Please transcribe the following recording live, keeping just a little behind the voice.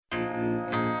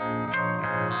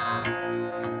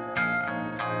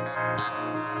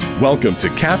Welcome to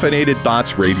Caffeinated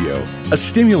Thoughts Radio, a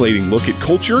stimulating look at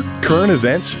culture, current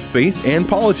events, faith, and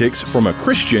politics from a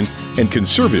Christian and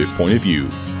conservative point of view.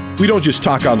 We don't just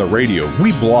talk on the radio,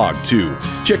 we blog too.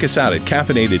 Check us out at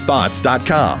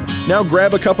caffeinatedthoughts.com. Now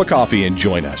grab a cup of coffee and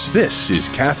join us. This is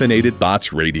Caffeinated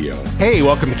Thoughts Radio. Hey,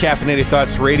 welcome to Caffeinated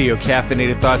Thoughts Radio.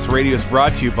 Caffeinated Thoughts Radio is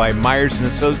brought to you by Myers &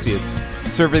 Associates,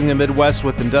 serving the Midwest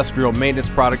with industrial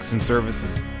maintenance products and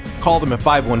services. Call them at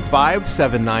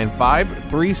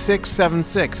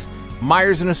 515-795-3676.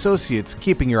 Myers & Associates,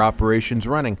 keeping your operations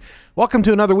running. Welcome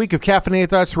to another week of Caffeinated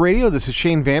Thoughts Radio. This is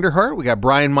Shane Vander. We got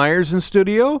Brian Myers in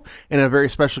studio and a very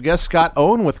special guest, Scott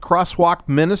Owen with Crosswalk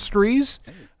Ministries.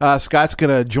 Scott's going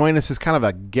to join us as kind of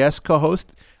a guest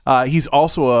co-host. He's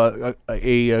also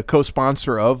a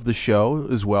co-sponsor of the show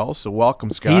as well, so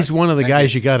welcome, Scott. He's one of the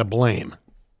guys you got to blame.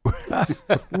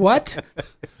 What?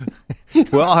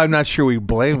 Well, I'm not sure we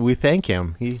thank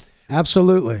him.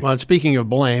 Absolutely. Well, speaking of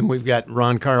blame, we've got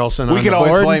Ron Carlson on the board. We can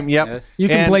always blame, yep. You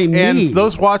can blame me. And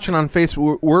those watching on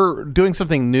Facebook, we're doing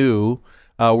something new.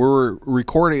 We're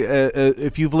recording.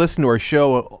 If you've listened to our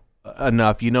show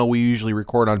enough, you know we usually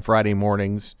record on Friday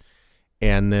mornings,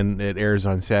 and then it airs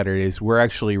on Saturdays. We're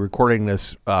actually recording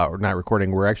this, or not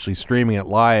recording, we're actually streaming it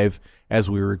live as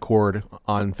we record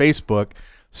on Facebook.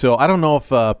 So I don't know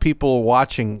if people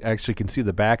watching actually can see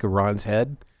the back of Ron's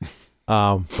head.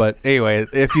 But anyway,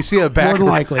 if you see the back,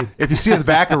 if you see the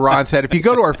back of Ron's head, if you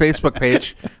go to our Facebook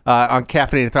page, on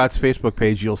Caffeinated Thoughts Facebook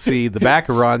page, you'll see the back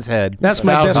of Ron's head. That's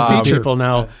my best teacher. People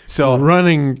now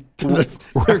running to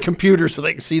their computer so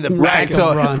they can see the back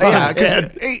of Ron's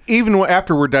head. Even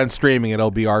after we're done streaming, it'll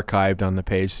be archived on the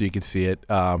page so you can see it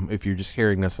if you're just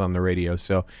hearing this on the radio.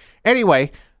 So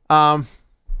anyway, I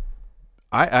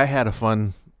had a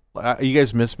fun. You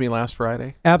guys missed me last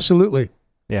Friday? Absolutely.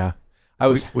 Yeah.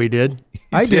 We did.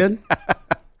 I did.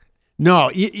 No,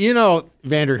 you know,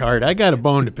 Vander Hart, I got a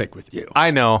bone to pick with you.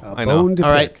 I know. Bone to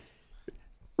All pick. right.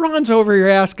 Ron's over here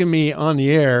asking me on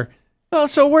the air, oh,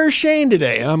 so where's Shane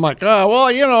today? And I'm like, oh, well,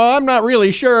 you know, I'm not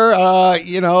really sure. I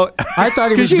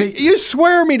thought he was. You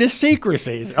swear me to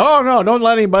secrecies. Oh, no, don't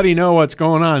let anybody know what's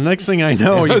going on. Next thing I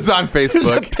know, it's on Facebook.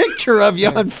 There's a picture of you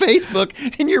on Facebook,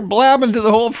 and you're blabbing to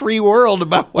the whole free world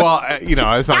about what. Well,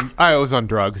 I was on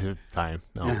drugs at the time.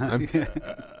 No, I'm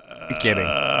kidding.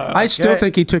 I still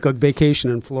think he took a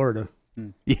vacation in Florida.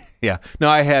 Yeah. No,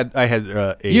 I had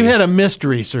You had a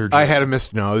mystery surgery. I had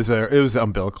no, it was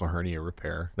umbilical hernia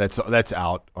repair. That's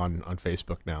out on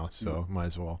Facebook now, so might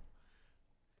as well.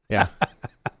 Yeah.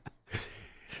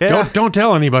 Don't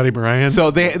tell anybody, Brian.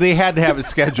 So they had to have it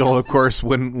scheduled, of course,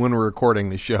 when we're recording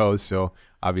the show. So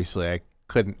obviously I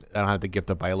don't have to get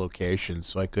the by location,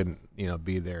 so I couldn't,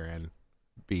 be there and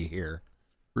be here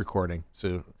recording.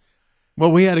 So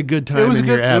well, we had a good time. It was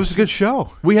a good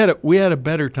show. We had a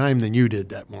better time than you did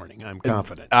that morning. I'm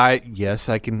confident.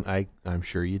 I'm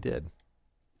sure you did.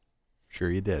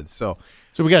 Sure you did. So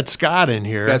we got Scott in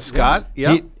here. Got Scott.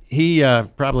 Yeah. He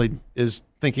probably is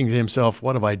thinking to himself,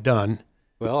 "What have I done?"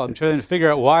 Well, I'm trying to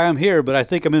figure out why I'm here, but I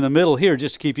think I'm in the middle here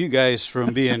just to keep you guys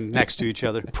from being next to each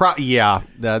other.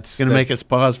 That's going to make us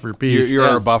pause for peace. You're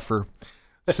our buffer.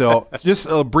 So just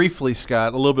briefly,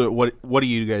 Scott, a little bit. What do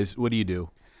you do?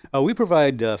 We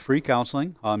provide free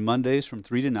counseling on Mondays from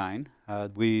 3 to 9.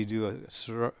 We do a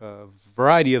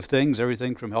variety of things,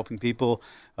 everything from helping people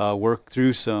work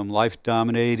through some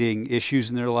life-dominating issues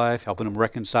in their life, helping them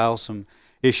reconcile some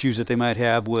issues that they might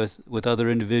have with other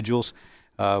individuals.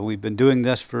 We've been doing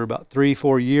this for about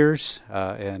 3-4 years,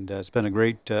 and it's been a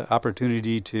great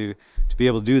opportunity to be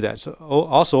able to do that. So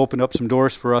also opened up some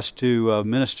doors for us to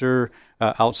minister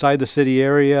outside the city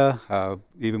area.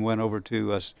 Even went over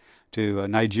to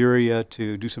Nigeria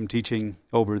to do some teaching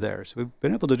over there. So we've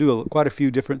been able to do quite a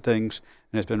few different things,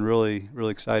 and it's been really,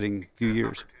 really exciting few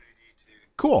years.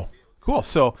 Cool.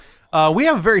 So we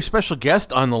have a very special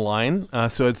guest on the line,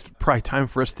 so it's probably time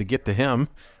for us to get to him.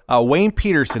 Wayne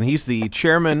Pedersen, he's the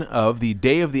chairman of the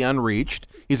Day of the Unreached.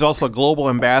 He's also a global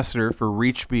ambassador for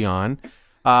Reach Beyond.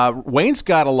 Wayne's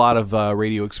got a lot of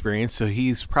radio experience, so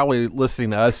he's probably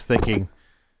listening to us thinking,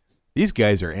 these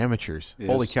guys are amateurs. Yes.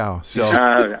 Holy cow. So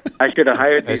I should have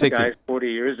hired these guys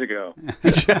 40 years ago.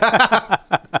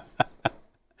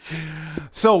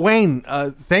 So, Wayne,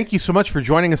 thank you so much for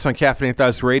joining us on Caffeinated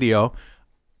Thoughts Radio.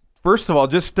 First of all,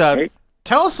 just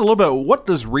tell us a little bit, what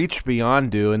does Reach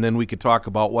Beyond do, and then we could talk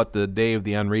about what the Day of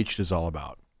the Unreached is all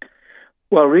about.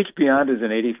 Well, Reach Beyond is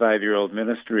an 85-year-old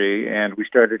ministry, and we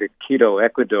started in Quito,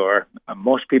 Ecuador.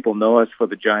 Most people know us for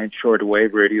the giant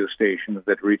shortwave radio stations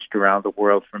that reached around the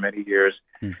world for many years.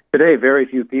 Today, very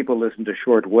few people listen to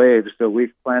shortwave, so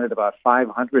we've planted about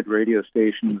 500 radio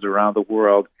stations around the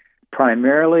world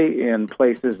primarily in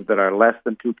places that are less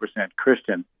than 2%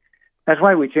 Christian. That's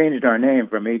why we changed our name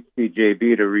from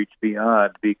HCJB to Reach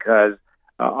Beyond, because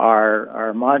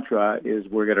our mantra is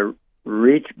we're going to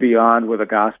reach beyond where the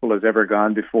gospel has ever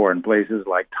gone before in places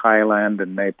like Thailand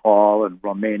and Nepal and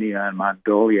Romania and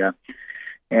Mongolia.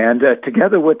 And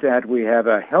together with that, we have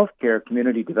a healthcare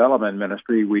community development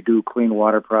ministry. We do clean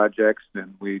water projects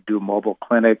and we do mobile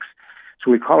clinics. So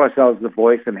we call ourselves the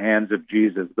voice and hands of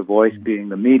Jesus, the voice being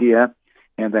the media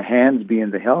and the hands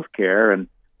being the healthcare. And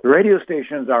the radio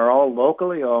stations are all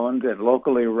locally owned and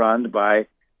locally run by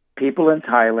people in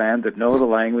Thailand that know the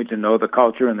language and know the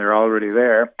culture, and they're already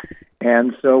there.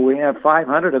 And so we have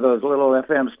 500 of those little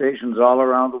FM stations all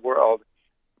around the world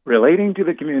relating to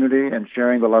the community and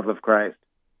sharing the love of Christ.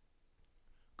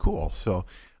 Cool. So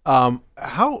how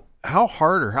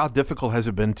hard or how difficult has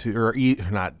it been to, or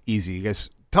not easy, I guess,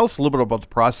 tell us a little bit about the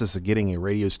process of getting a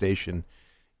radio station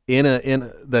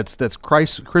that's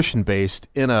Christian based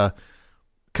in a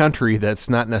country that's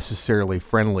not necessarily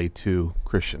friendly to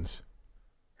Christians.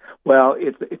 Well,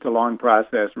 it's a long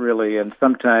process, really, and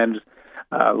sometimes,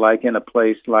 like in a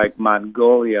place like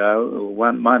Mongolia,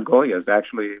 Mongolia is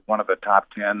actually one of the top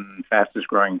 10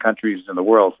 fastest-growing countries in the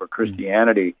world for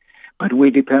Christianity, but we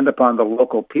depend upon the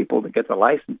local people to get the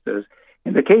licenses.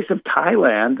 In the case of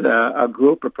Thailand, a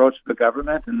group approached the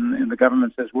government, and the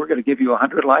government says, we're going to give you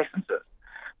 100 licenses.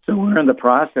 So we're in the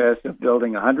process of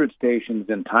building 100 stations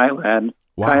in Thailand.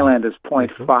 Wow. Thailand is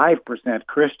 0.5%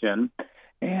 Christian,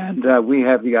 and we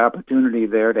have the opportunity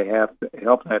there to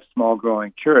help that small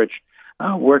growing church.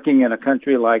 Working in a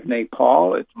country like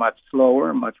Nepal, it's much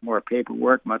slower, much more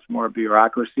paperwork, much more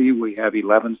bureaucracy. We have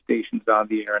 11 stations on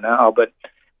the air now, but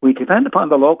we depend upon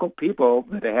the local people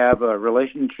that have a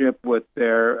relationship with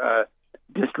their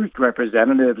district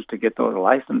representatives to get those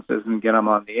licenses and get them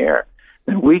on the air.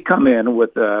 Then we come in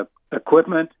with the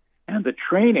equipment and the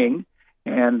training,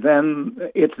 and then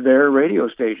it's their radio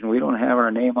station. We don't have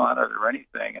our name on it or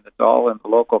anything, and it's all in the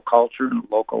local culture and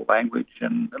local language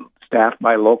and staffed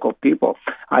by local people.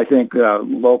 I think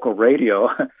local radio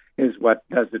is what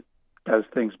does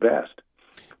things best.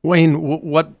 Wayne,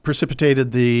 what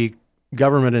precipitated the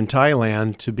government in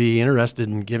Thailand to be interested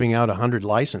in giving out 100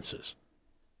 licenses?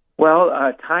 Well,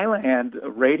 Thailand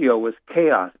radio was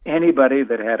chaos. Anybody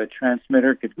that had a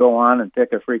transmitter could go on and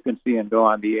pick a frequency and go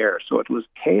on the air. So it was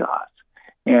chaos.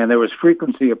 And there was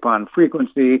frequency upon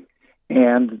frequency.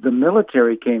 And the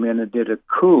military came in and did a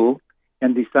coup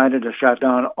and decided to shut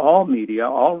down all media,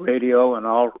 all radio and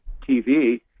all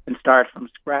TV, and start from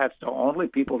scratch. So only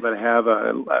people that have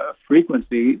a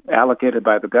frequency allocated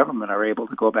by the government are able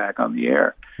to go back on the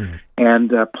air. Mm-hmm.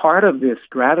 And part of this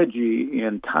strategy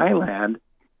in Thailand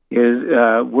is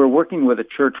we're working with a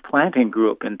church planting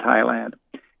group in Thailand.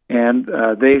 And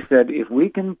they said, if we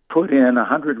can put in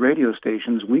 100 radio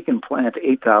stations, we can plant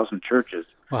 8,000 churches.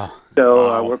 Wow.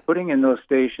 So we're putting in those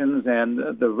stations,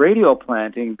 and the radio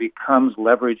planting becomes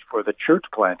leverage for the church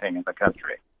planting in the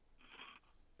country.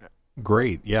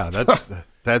 Great. Yeah,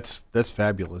 that's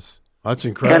fabulous. That's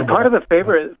incredible. And part of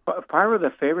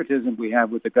the favoritism we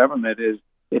have with the government is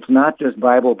it's not just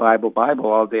Bible, Bible, Bible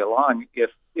all day long.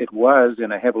 If it was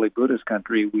in a heavily Buddhist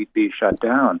country, we'd be shut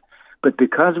down. But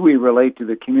because we relate to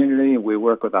the community, we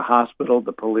work with the hospital,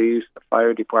 the police, the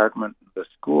fire department, the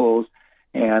schools,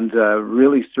 and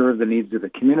really serve the needs of the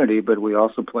community, but we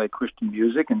also play Christian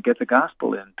music and get the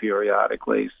gospel in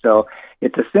periodically. So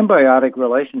it's a symbiotic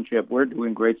relationship. We're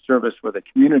doing great service for the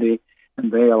community,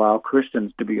 and they allow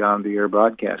Christians to be on the air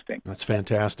broadcasting. That's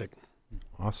fantastic.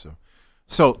 Awesome.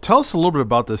 So tell us a little bit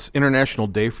about this International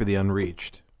Day for the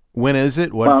Unreached. When is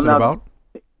it? What is it about?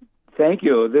 Thank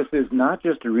you. This is not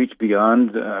just a Reach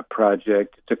Beyond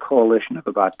project. It's a coalition of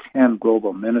about 10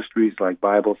 global ministries like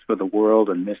Bibles for the World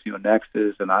and Missio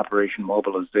Nexus and Operation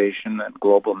Mobilization and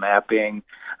Global Mapping,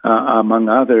 among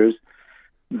others,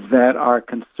 that are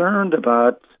concerned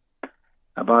about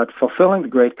fulfilling the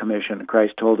Great Commission.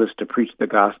 Christ told us to preach the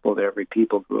gospel to every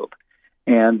people group.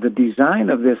 And the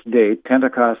design of this date,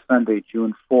 Pentecost Sunday,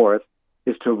 June 4th,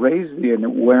 is to raise the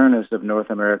awareness of North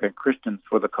American Christians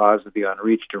for the cause of the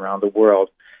unreached around the world.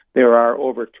 There are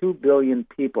over 2 billion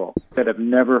people that have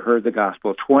never heard the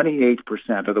gospel, 28%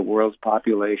 of the world's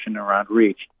population are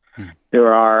unreached.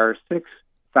 There are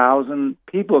 6,000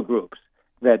 people groups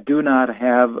that do not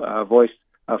have a voice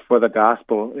for the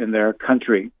gospel in their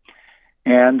country.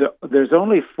 And there's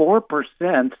only 4%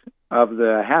 of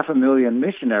the 500,000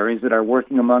 missionaries that are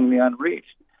working among the unreached.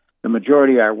 The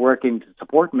majority are working to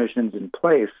support missions in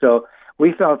place. So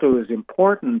we felt it was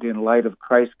important in light of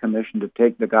Christ's commission to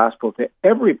take the gospel to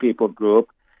every people group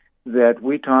that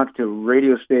we talk to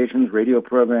radio stations, radio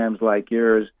programs like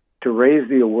yours, to raise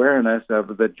the awareness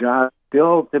of the job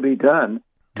still to be done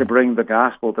to bring the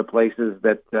gospel to places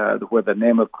that where the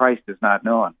name of Christ is not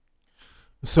known.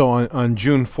 So on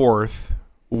June 4th,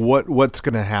 what's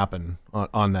going to happen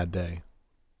on that day?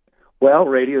 Well,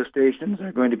 radio stations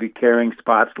are going to be carrying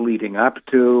spots leading up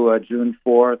to June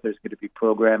 4th. There's going to be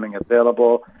programming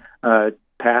available.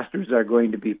 Pastors are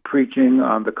going to be preaching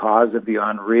on the cause of the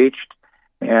unreached.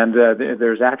 And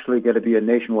there's actually going to be a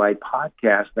nationwide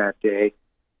podcast that day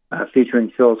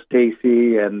featuring Phil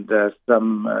Stacy and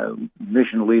some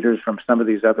mission leaders from some of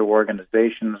these other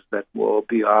organizations that will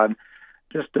be on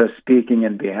just speaking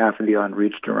in behalf of the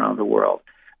unreached around the world.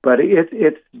 But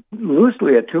it's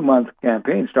loosely a 2-month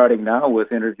campaign starting now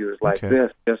with interviews like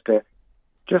this,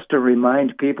 just to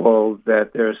remind people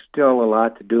that there's still a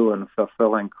lot to do in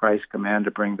fulfilling Christ's command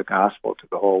to bring the gospel to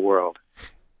the whole world.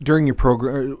 During your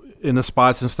program, in the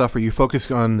spots and stuff, are you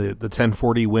focused on the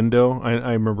 1040 window?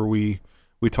 I remember we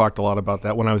talked a lot about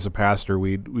that when I was a pastor.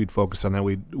 We'd focus on that.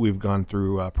 We've gone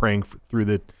through praying through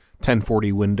the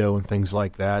 1040 window and things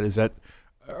like that.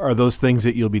 Are those things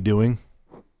that you'll be doing?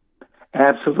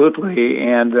 Absolutely,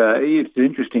 and it's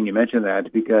interesting you mentioned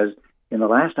that because in the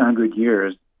last 100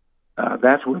 years,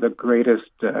 that's where the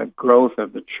greatest growth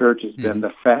of the church has been.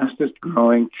 The fastest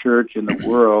growing church in the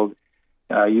world,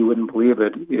 you wouldn't believe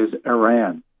it, is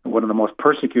Iran. One of the most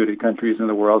persecuted countries in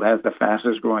the world has the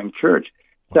fastest growing church.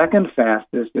 Second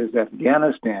fastest is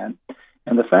Afghanistan.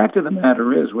 And the fact of the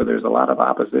matter is, where there's a lot of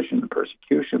opposition and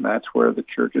persecution, that's where the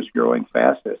church is growing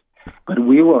fastest. But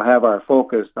we will have our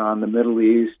focus on the Middle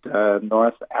East,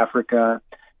 North Africa,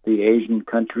 the Asian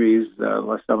countries,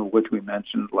 some of which we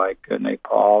mentioned, like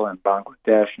Nepal and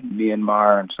Bangladesh and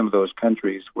Myanmar and some of those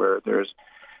countries where there's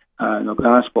no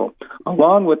gospel.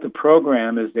 Along with the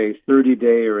program is a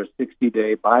 30-day or a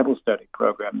 60-day Bible study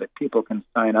program that people can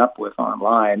sign up with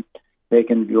online. They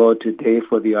can go to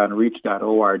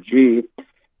dayfortheunreached.org.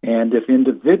 And if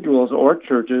individuals or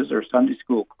churches or Sunday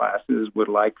school classes would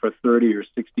like for 30 or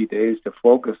 60 days to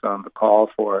focus on the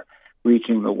call for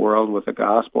reaching the world with the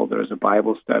gospel, there's a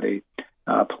Bible study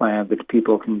plan that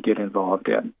people can get involved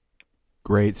in.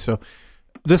 Great. So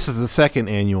this is the second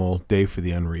annual Day for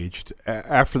the Unreached.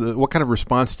 What kind of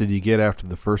response did you get after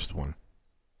the first one?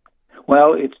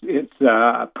 Well, it's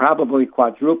probably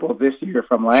quadruple this year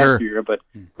from last year. But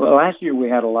last year we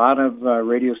had a lot of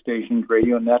radio stations,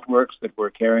 radio networks that were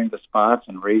carrying the spots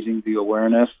and raising the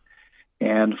awareness.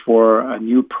 And for a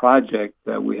new project,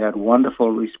 we had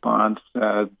wonderful response.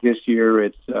 This year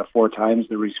it's 4 times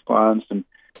the response, and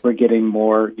we're getting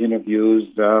more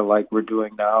interviews like we're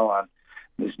doing now on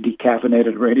this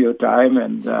decaffeinated radio time.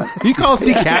 And you call us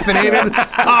decaffeinated?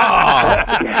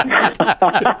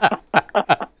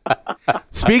 Oh!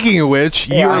 Speaking of which,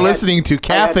 you are listening to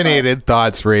Caffeinated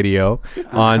Thoughts Radio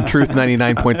on Truth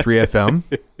 99.3 FM.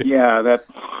 Yeah, that.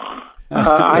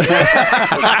 I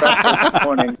had this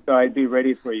morning, so I'd be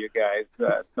ready for you guys.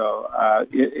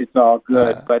 It's all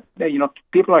good. But,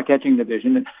 people are catching the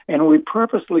vision. And we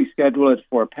purposely schedule it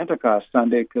for Pentecost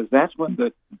Sunday because that's when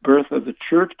the birth of the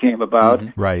church came about.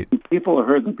 Mm-hmm. Right. People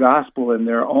heard the gospel in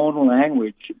their own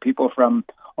language. People from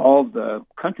all the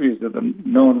countries of the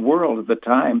known world at the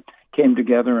time came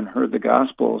together and heard the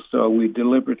gospel. So we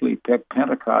deliberately picked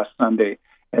Pentecost Sunday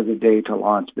as a day to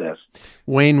launch this.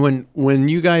 Wayne, when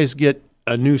you guys get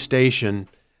a new station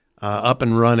up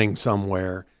and running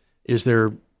somewhere, is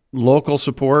there local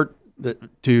support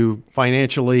to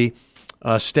financially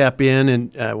step in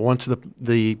and once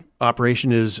the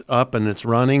operation is up and it's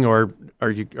running, or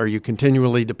are you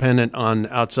continually dependent on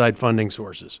outside funding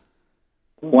sources?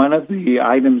 One of the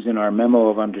items in our memo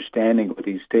of understanding with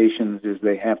these stations is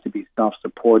they have to be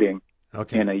self-supporting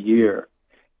in a year.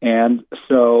 And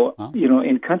so,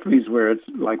 in countries where it's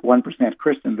like 1%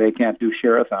 Christian, they can't do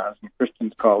share-a-thons, and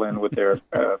Christians call in with their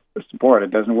support. It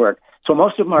doesn't work. So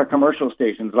most of them are commercial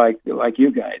stations like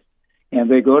you guys. And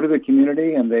they go to the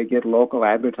community and they get local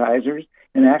advertisers.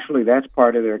 And actually, that's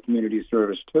part of their community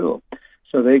service, too.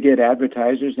 So they get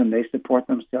advertisers and they support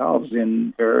themselves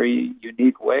in very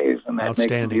unique ways, and that makes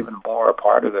them even more a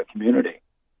part of the community.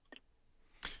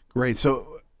 Great.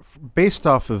 So based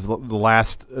off of the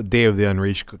last Day of the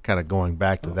Unreached, kind of going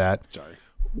back to that,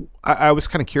 I was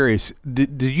kind of curious.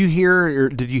 Did you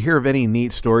hear of any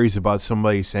neat stories about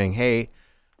somebody saying, hey,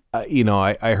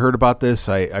 I heard about this,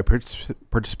 I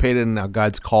participated, and now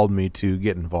God's called me to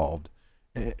get involved?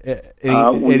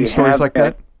 Any stories like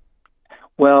that?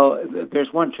 Well,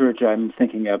 there's one church I'm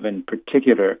thinking of in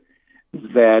particular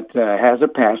that has a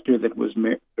pastor that was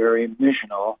very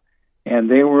missional,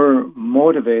 and they were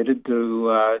motivated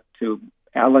to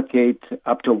allocate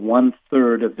up to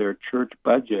 1/3 of their church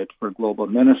budget for global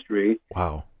ministry.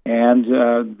 Wow!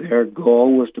 And their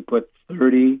goal was to put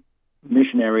 30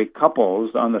 missionary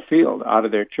couples on the field out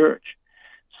of their church.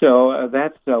 So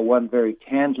that's one very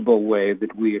tangible way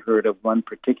that we heard of one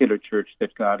particular church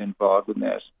that got involved in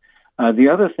this. The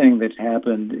other thing that's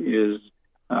happened is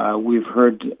we've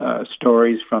heard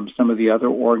stories from some of the other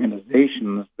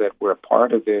organizations that were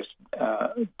part of this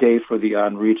Day for the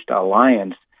Unreached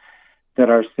Alliance that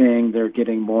are saying they're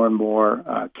getting more and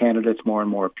more candidates, more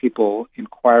and more people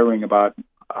inquiring about,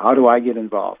 how do I get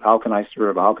involved? How can I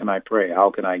serve? How can I pray? How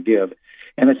can I give?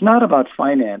 And it's not about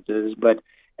finances, but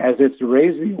as it's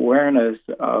raised the awareness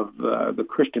of the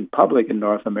Christian public in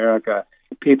North America,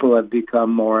 people have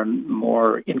become more and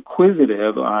more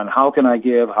inquisitive on how can I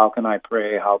give, how can I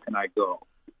pray, how can I go.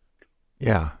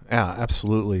 Yeah,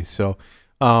 absolutely. So,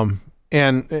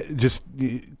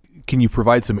 can you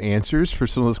provide some answers for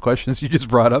some of those questions you just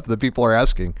brought up that people are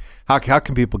asking? How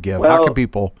can people give? Well, how can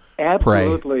people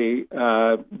absolutely,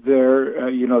 pray?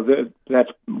 That's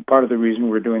part of the reason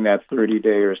we're doing that 30-day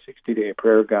or 60-day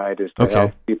prayer guide is to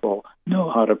help people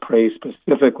know how to pray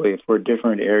specifically for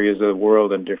different areas of the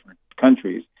world and different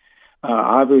countries.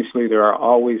 Obviously, there are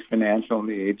always financial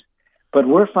needs, but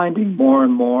we're finding more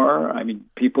and more,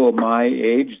 people my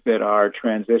age that are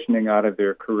transitioning out of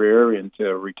their career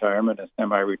into retirement and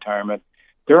semi-retirement.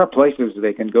 There are places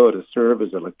they can go to serve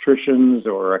as electricians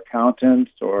or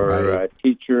accountants or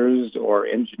teachers or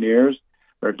engineers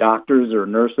or doctors or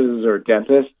nurses or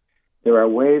dentists. There are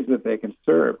ways that they can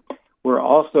serve. We're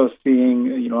also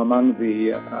seeing, among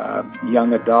the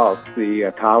young adults,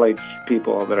 the college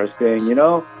people that are saying,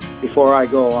 before I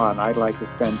go on, I'd like to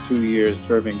spend 2 years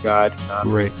serving God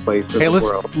in this place of the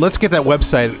world. Let's get that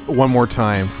website one more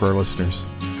time for our listeners.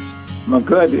 Well,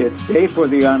 good. It's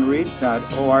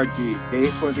dayfortheunreached.org. Day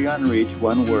for the Unreached,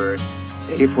 one word.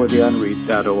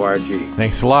 Dayfortheunreached.org.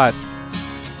 Thanks a lot.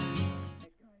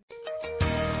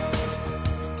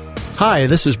 Hi,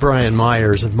 this is Brian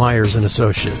Myers of Myers &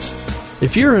 Associates.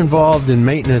 If you're involved in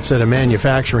maintenance at a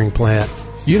manufacturing plant,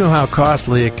 you know how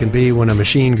costly it can be when a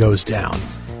machine goes down.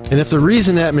 And if the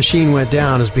reason that machine went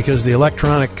down is because the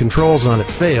electronic controls on it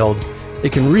failed,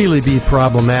 it can really be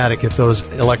problematic if those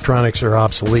electronics are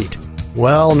obsolete.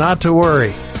 Well, not to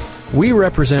worry. We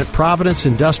represent Providence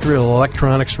Industrial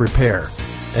Electronics Repair,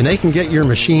 and they can get your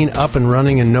machine up and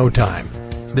running in no time.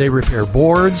 They repair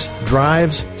boards,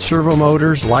 drives, servo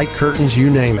motors, light curtains,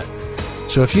 you name it.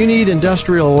 So if you need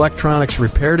industrial electronics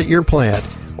repaired at your plant,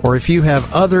 or if you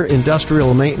have other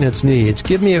industrial maintenance needs,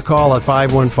 give me a call at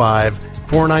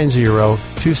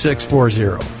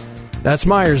 515-490-2640. That's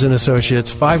Myers &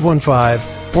 Associates,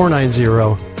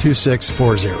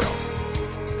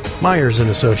 515-490-2640. Myers &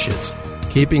 Associates,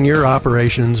 keeping your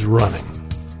operations running.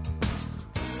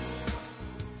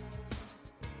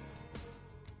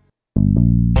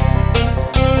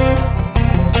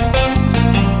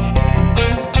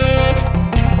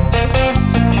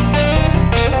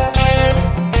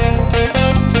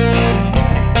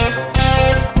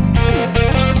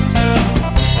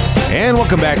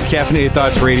 Welcome back to Caffeinated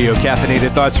Thoughts Radio.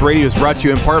 Caffeinated Thoughts Radio is brought to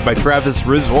you in part by Travis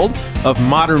Risvold of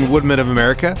Modern Woodmen of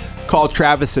America. Call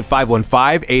Travis at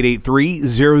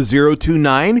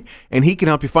 515-883-0029, and he can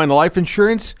help you find the life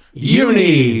insurance you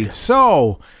need.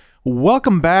 So,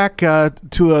 welcome back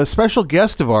to a special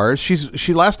guest of ours.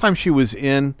 She last time she was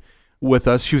in with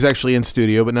us, she was actually in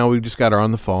studio, but now we just got her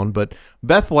on the phone. But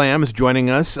Beth Lamb is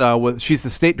joining us. She's the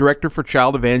State Director for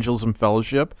Child Evangelism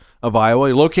Fellowship of Iowa.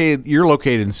 You're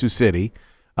located in Sioux City.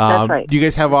 That's right. Do you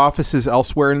guys have offices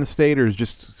elsewhere in the state, or is it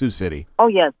just Sioux City? Oh,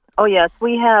 yes.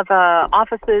 We have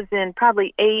offices in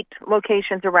probably 8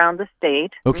 locations around the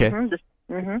state. Okay.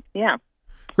 Yeah.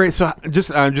 Great. So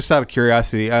just out of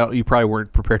curiosity, you probably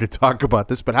weren't prepared to talk about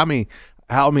this, but how many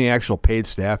actual paid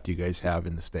staff do you guys have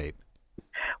in the state?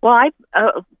 Well,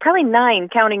 probably 9,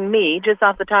 counting me, just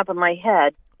off the top of my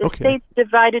head. The state's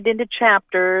divided into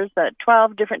chapters,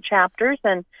 12 different chapters,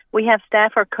 and we have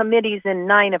staff or committees in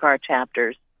 9 of our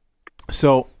chapters.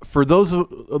 So for those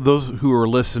who are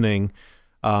listening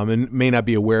and may not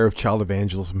be aware of Child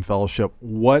Evangelism Fellowship,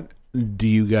 what do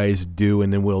you guys do?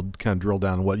 And then we'll kind of drill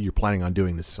down on what you're planning on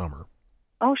doing this summer.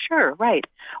 Oh, sure, right.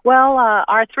 Well,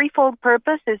 our threefold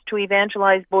purpose is to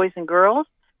evangelize boys and girls,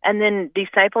 and then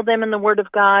disciple them in the Word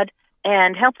of God,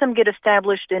 and help them get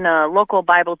established in a local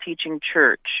Bible teaching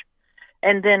church.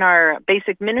 And then our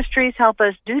basic ministries help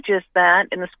us do just that.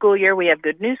 In the school year, we have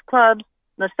Good News Clubs.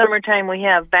 In the summertime, we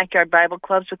have Backyard Bible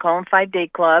Clubs. We call them 5-day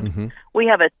clubs. Mm-hmm. We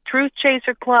have a Truth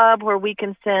Chaser Club where we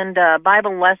can send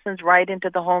Bible lessons right into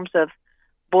the homes of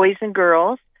boys and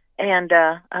girls. And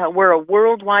we're a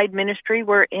worldwide ministry.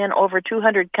 We're in over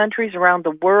 200 countries around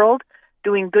the world,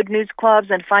 doing good news clubs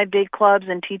and 5-day clubs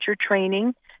and teacher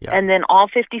training. Yeah. And then all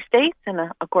 50 states, and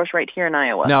of course, right here in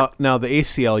Iowa. Now the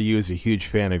ACLU is a huge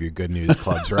fan of your good news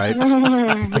clubs, right?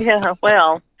 Yeah,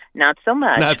 well, not so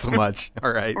much. Not so much.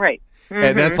 All right. Right.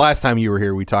 And that's last time you were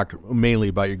here. We talked mainly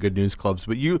about your good news clubs,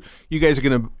 but you guys are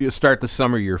going to start the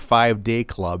summer your 5-day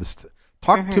clubs.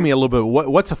 Talk to me a little bit.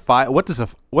 What does a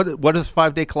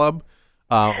 5-day club?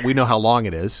 We know how long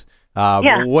it is.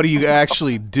 What do you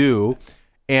actually do?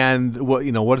 And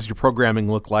what does your programming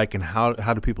look like, and how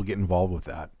do people get involved with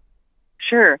that?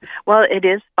 Sure. Well, it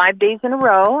is 5 days in a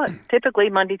row, typically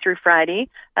Monday through Friday.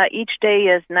 Each day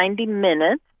is 90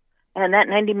 minutes, and that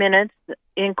 90 minutes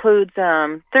includes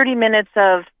 30 minutes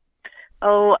of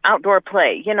outdoor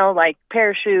play, like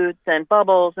parachutes and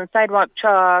bubbles and sidewalk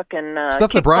chalk and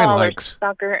stuff that Brian likes.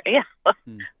 Soccer. Yeah.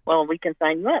 Well, we can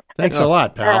sign you up. Thanks a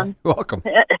lot, pal. You're welcome.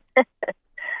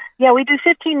 Yeah, we do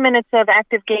 15 minutes of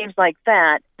active games like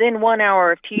that, then 1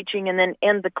 hour of teaching, and then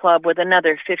end the club with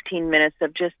another 15 minutes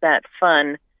of just that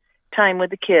fun time with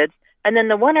the kids. And then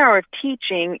the 1 hour of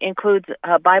teaching includes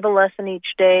a Bible lesson each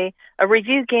day, a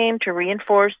review game to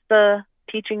reinforce the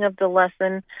teaching of the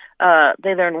lesson.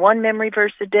 They learn one memory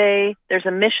verse a day. There's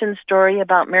a mission story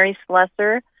about Mary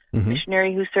Slessor,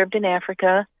 missionary who served in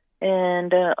Africa.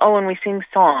 And, and we sing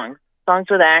songs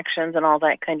with actions and all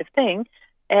that kind of thing.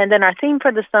 And then our theme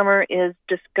for the summer is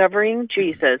Discovering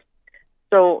Jesus.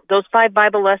 So those 5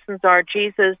 Bible lessons are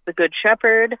Jesus, the Good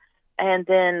Shepherd, and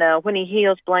then when he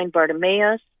heals blind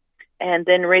Bartimaeus, and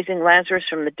then raising Lazarus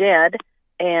from the dead,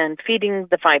 and feeding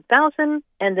the 5,000.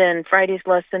 And then Friday's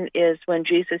lesson is when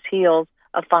Jesus heals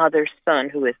a father's son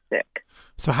who is sick.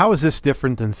 So how is this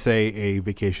different than, say, a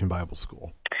vacation Bible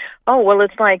school? Oh, well,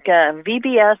 it's like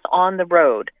VBS on the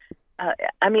road. A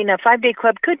 5-day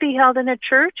club could be held in a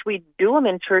church. We do them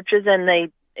in churches, and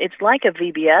it's like a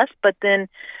VBS, but then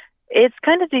it's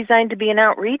kind of designed to be an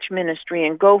outreach ministry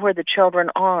and go where the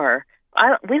children are.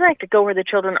 We like to go where the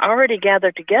children already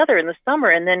gather together in the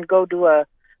summer and then go to a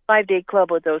 5-day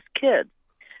club with those kids.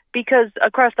 Because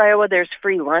across Iowa, there's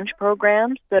free lunch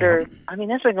programs that are,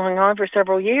 that's been going on for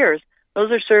several years. Those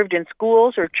are served in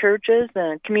schools or churches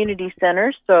and community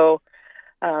centers. So,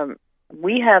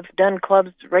 we have done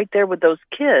clubs right there with those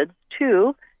kids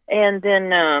too, and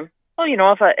then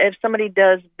if somebody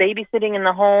does babysitting in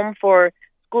the home for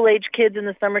school-age kids in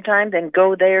the summertime, then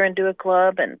go there and do a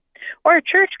club, or a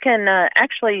church can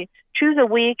actually choose a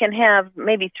week and have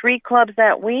maybe 3 clubs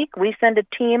that week. We send a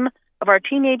team of our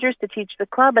teenagers to teach the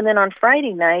club, and then on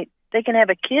Friday night they can have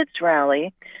a kids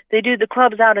rally. They do the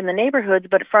clubs out in the neighborhoods,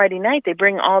 but Friday night they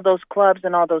bring all those clubs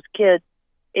and all those kids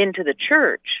into the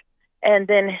church. And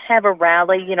then have a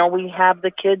rally. We have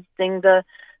the kids sing the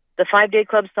 5-day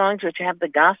club songs, which have the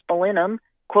gospel in them,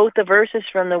 quote the verses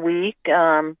from the week.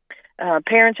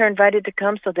 Parents are invited to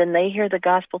come, so then they hear the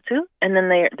gospel too, and then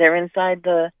they're inside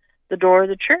the door of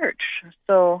the church.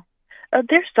 So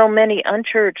there's so many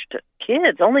unchurched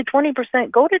kids. Only 20%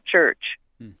 go to church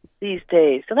these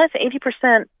days. So that's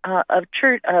 80% of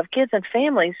kids and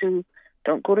families who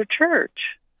don't go to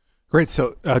church. Great.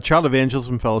 So Child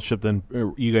Evangelism Fellowship, then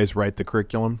you guys write the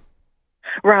curriculum?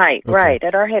 Right,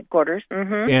 at our headquarters.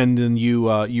 Mm-hmm. And then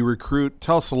you recruit.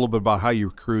 Tell us a little bit about how you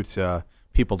recruit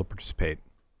people to participate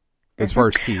as far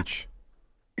as teach.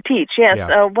 Teach, yes.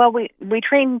 Yeah. We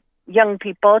train young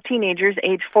people, teenagers,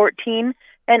 age 14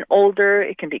 and older.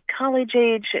 It can be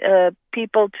college-age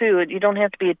people, too. You don't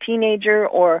have to be a teenager,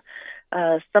 or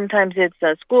sometimes it's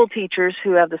school teachers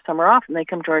who have the summer off, and they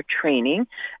come to our training.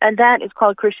 And that is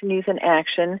called Christian Youth in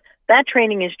Action. That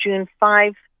training is June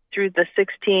 5 through the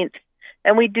 16th,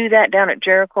 and we do that down at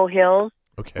Jericho Hills,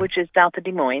 which is south of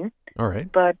Des Moines. All right.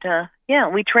 But,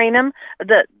 we train them.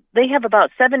 They have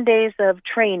about 7 days of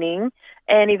training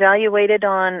and evaluated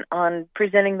on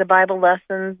presenting the Bible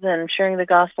lessons and sharing the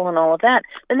gospel and all of that.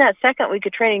 Then that second week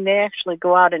of training, they actually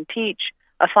go out and teach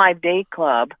a 5-day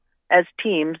club as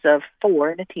teams of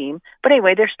 4 in a team. But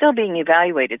anyway, they're still being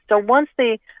evaluated. So once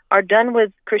they are done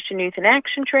with Christian Youth in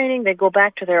Action training, they go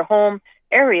back to their home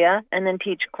area and then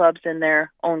teach clubs in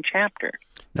their own chapter.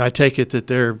 Now, I take it that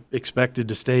they're expected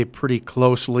to stay pretty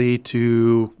closely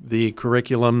to the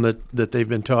curriculum that they've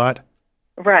been taught?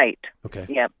 Right. Okay.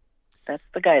 Yep. That's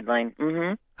the guideline.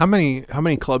 Mm-hmm. How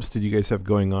many clubs did you guys have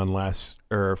going on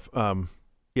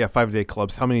 5-day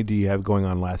clubs? How many do you have going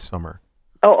on last summer?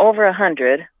 Oh, over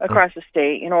 100 across the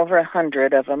state. Over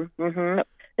 100 of them. Mm-hmm.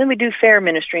 Then we do fair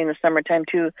ministry in the summertime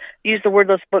too. Use the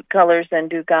wordless book colors and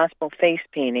do gospel face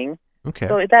painting. Okay.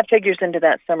 So that figures into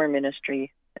that summer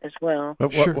ministry as well.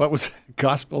 What was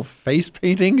gospel face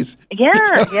painting?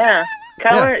 Yeah.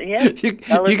 Color, yeah. You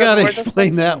Colors got to of the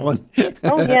explain that one.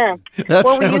 Oh, yeah. That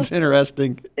Well, we sounds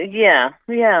interesting. Yeah.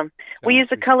 We use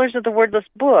the colors of the wordless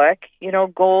book,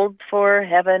 gold for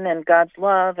heaven and God's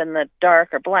love, and the dark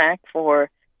or black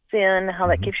for sin, how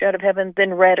that keeps you out of heaven.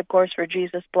 Then red, of course, for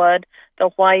Jesus' blood. The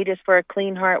white is for a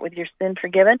clean heart with your sin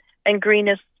forgiven. And green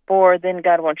is for then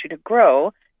God wants you to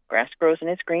grow. Grass grows and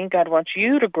it's green. God wants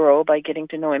you to grow by getting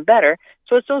to know him better.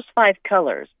 So it's those 5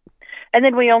 colors. And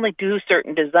then we only do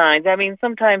certain designs. I mean,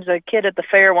 sometimes a kid at the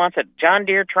fair wants a John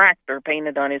Deere tractor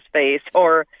painted on his face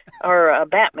or a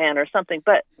Batman or something,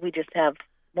 but we just have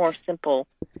more simple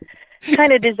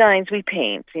kind of designs we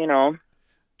paint,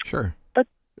 Sure. But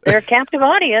they're a captive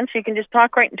audience. You can just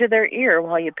talk right into their ear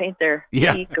while you paint their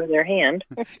cheek or their hand.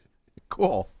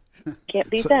 Cool. Can't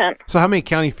beat that. So how many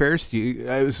county fairs do you,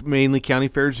 it was mainly county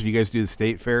fairs, or do you guys do the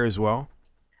state fair as well?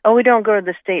 Oh, we don't go to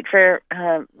the state fair.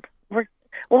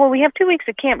 We have 2 weeks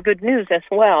of Camp Good News as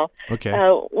well. Okay.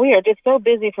 We are just so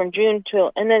busy from June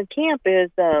till, and then camp is,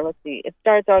 it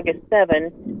starts August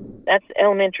 7. That's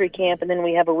elementary camp, and then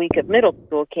we have a week of middle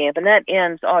school camp, and that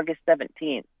ends August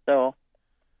 17th. So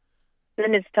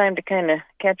then it's time to kind of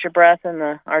catch your breath,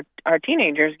 and our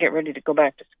teenagers get ready to go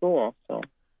back to school. So.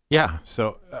 Yeah.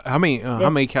 So how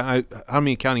many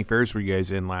county fairs were you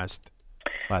guys in last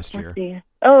year? See.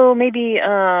 Oh, maybe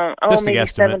Just maybe a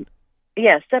guesstimate. 7.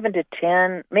 Yeah, 7 to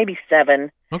 10, maybe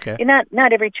 7. Okay.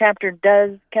 Not every chapter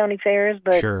does county fairs,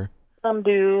 but Sure. some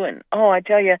do. And I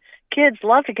tell you, kids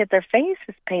love to get their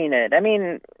faces painted. I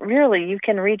mean, really, you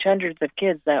can reach hundreds of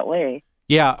kids that way.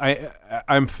 Yeah,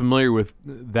 I'm familiar with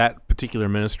that particular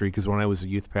ministry because when I was a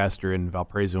youth pastor in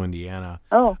Valparaiso, Indiana,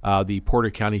 the Porter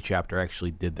County chapter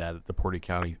actually did that at the Porter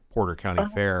County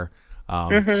Fair.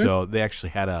 So they actually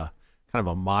had a kind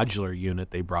of a modular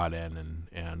unit they brought in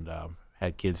and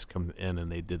had kids come in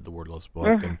and they did the wordless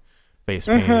book and face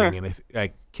painting, and I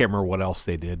can't remember what else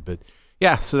they did, but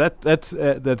yeah. So that's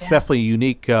definitely a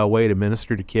unique way to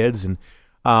minister to kids. And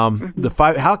the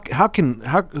 5, how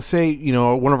say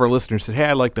one of our listeners said, hey,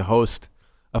 I'd like to host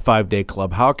a 5-day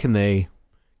club. How can they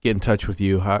get in touch with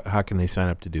you? How can they sign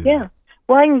up to do that? Yeah.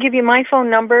 Well, I can give you my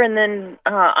phone number, and then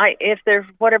if they're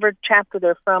whatever chapter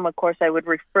they're from, of course, I would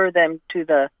refer them to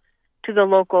the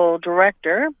local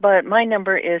director. But my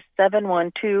number is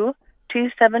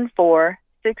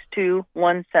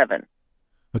 712-274-6217.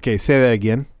 Okay, say that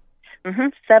again.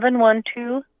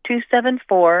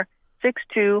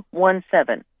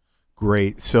 712-274-6217.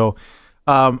 Great. So,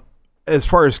 as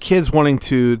far as kids wanting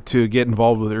to get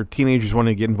involved with, or teenagers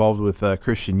wanting to get involved with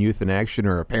Christian Youth in Action,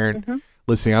 or a parent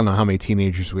listening, I don't know how many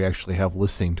teenagers we actually have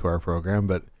listening to our program,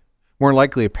 but more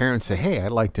likely a parent say, hey,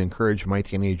 I'd like to encourage my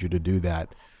teenager to do that.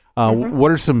 What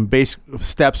are some basic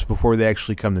steps before they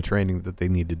actually come to training that they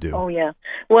need to do? Oh, yeah.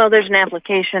 Well, there's an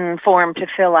application form to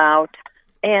fill out,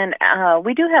 and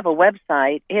we do have a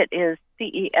website. It is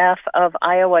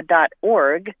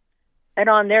cefofiowa.org, and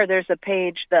on there's a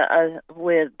page that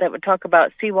would talk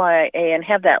about CYA and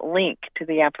have that link to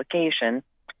the application.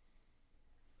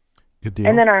 Good deal.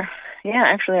 And then our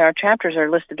chapters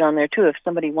are listed on there too if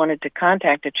somebody wanted to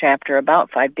contact a chapter about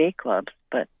 5-day clubs.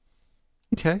 But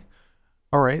okay.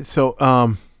 All right. So,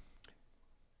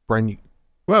 Brian,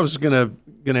 Well, I was gonna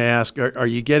ask: Are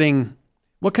you getting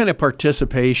what kind of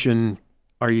participation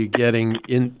are you getting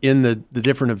in the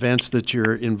different events that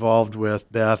you're involved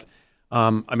with, Beth?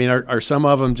 I mean, are some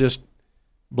of them just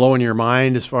blowing your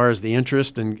mind as far as the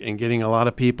interest and getting a lot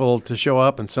of people to show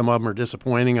up, and some of them are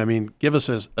disappointing? I mean, give us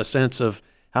a sense of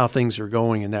how things are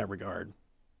going in that regard.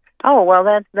 Oh, well,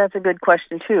 that's a good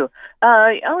question too.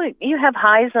 You have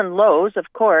highs and lows,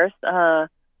 of course, but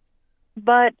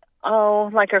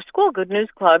like our school Good News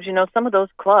clubs, some of those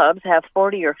clubs have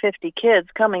 40 or 50 kids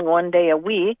coming one day a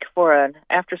week for an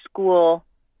after-school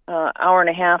hour and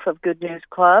a half of Good News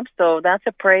club. So that's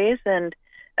a praise. And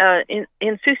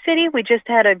in Sioux City, we just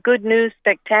had a Good News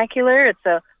Spectacular. It's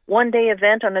a one-day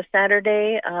event on a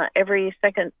Saturday, every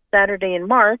second Saturday in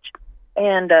March,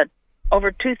 and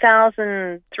over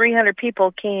 2,300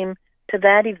 people came to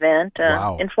that event.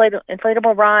 Wow.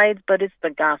 Inflatable rides, but it's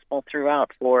the gospel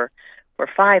throughout for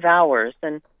 5 hours.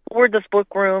 And wordless book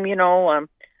room,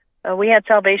 we had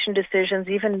salvation decisions.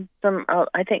 Even some,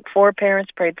 I think 4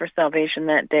 parents prayed for salvation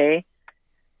that day,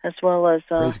 as well as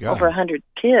over 100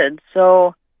 kids.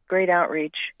 So great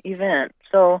outreach event.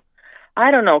 So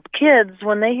I don't know, kids,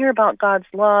 when they hear about God's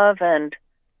love, and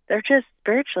they're just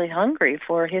spiritually hungry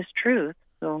for His truth.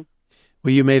 So.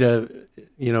 Well, you made an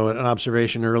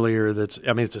observation earlier it's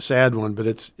a sad one, but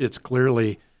it's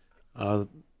clearly,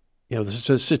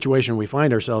 the situation we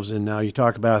find ourselves in now. You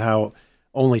talk about how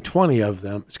only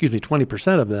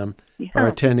 20% of them are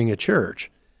attending a church.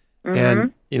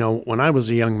 And, when I was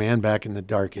a young man back in the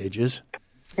dark ages,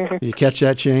 did you catch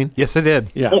that, Shane? Yes, I did.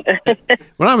 Yeah.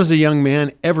 When I was a young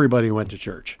man, everybody went to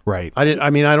church. Right. I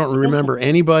don't remember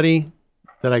anybody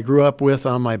that I grew up with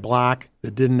on my block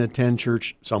that didn't attend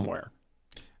church somewhere.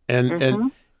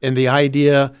 And the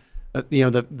idea,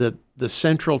 the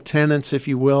central tenets, if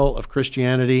you will, of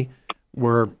Christianity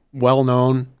were well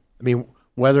known. I mean,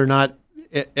 whether or not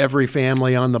every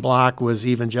family on the block was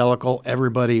evangelical,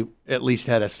 everybody at least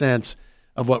had a sense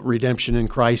of what redemption in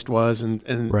Christ was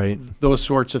and right. those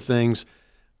sorts of things.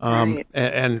 Right.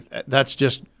 And that's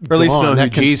just or at least gone. know who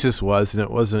That Jesus was, and it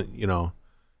wasn't,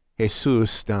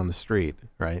 Jesus down the street,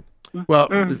 right? Well,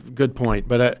 good point.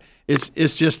 But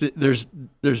it's just that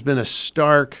there's been a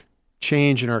stark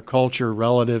change in our culture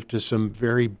relative to some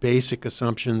very basic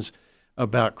assumptions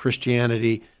about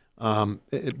Christianity,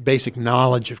 basic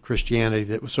knowledge of Christianity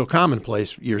that was so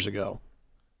commonplace years ago.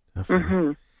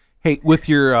 Hey, with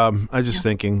your, I'm just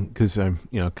thinking because I'm,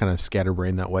 kind of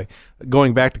scatterbrained that way.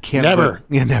 Going back to Camp Never.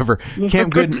 Never.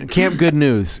 Camp Good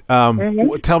News.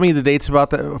 Tell me the dates about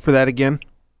that for that again.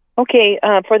 Okay,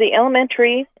 for the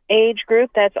elementary age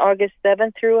group, that's August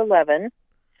 7th through 11.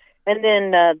 And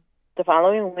then the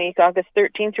following week, August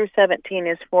 13th through 17,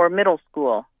 is for middle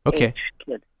school age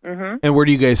kids. And where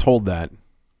do you guys hold that?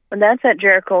 And that's at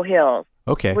Jericho Hills.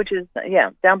 Okay. Which is,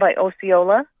 down by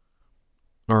Osceola.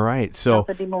 All right. So, South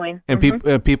of Des Moines. And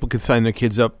people could sign their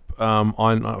kids up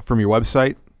on from your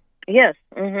website? Yes.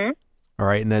 All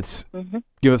right. And that's,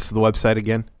 give us the website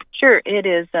again. Sure. It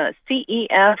is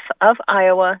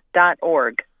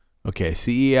cefofiowa.org. Okay.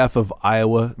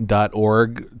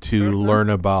 cefofiowa.org to learn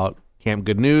about Camp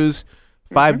Good News,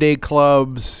 5-day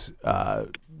clubs,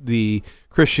 the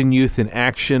Christian Youth in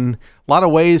Action. A lot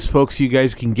of ways, folks, you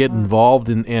guys can get involved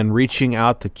in reaching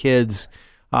out to kids,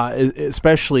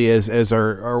 especially as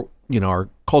our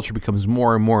culture becomes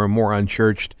more and more and more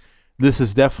unchurched. This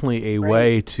is definitely a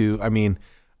way to,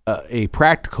 a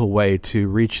practical way to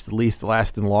reach the least, the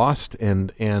last, and lost,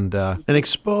 and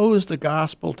expose the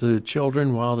gospel to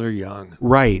children while they're young.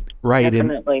 Right.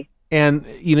 Definitely. And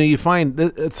you find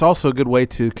it's also a good way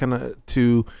to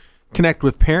to connect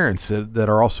with parents that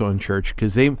are also in church,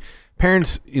 because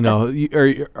parents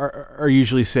are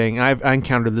usually saying, I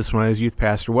encountered this when I was youth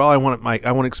pastor. Well, I want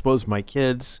to expose my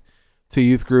kids to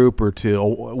youth group or to,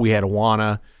 we had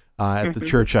Awana at the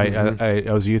church I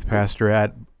was a youth pastor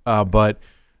at, but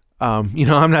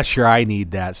I'm not sure I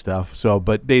need that stuff. So,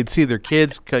 but they'd see their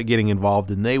kids getting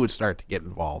involved, and they would start to get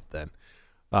involved then.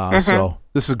 So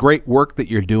this is great work that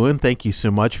you're doing. Thank you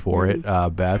so much for it,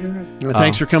 Beth.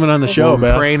 Thanks for coming on the show,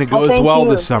 Beth. Praying it goes well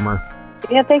this summer.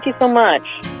 Yeah, thank you so much.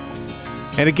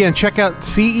 And again, check out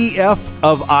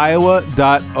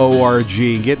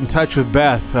cefofiowa.org. Get in touch with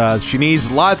Beth. She needs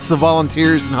lots of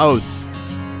volunteers and hosts.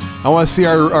 I want to see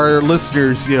our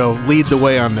listeners, lead the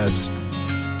way on this.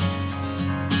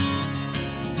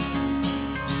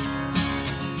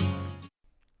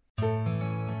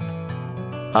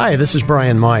 Hi, this is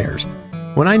Brian Myers.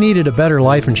 When I needed a better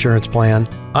life insurance plan,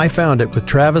 I found it with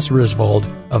Travis Risvold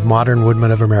of Modern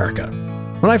Woodmen of America.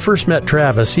 When I first met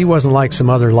Travis, he wasn't like some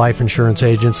other life insurance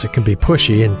agents that can be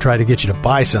pushy and try to get you to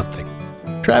buy something.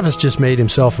 Travis just made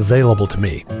himself available to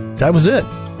me. That was it.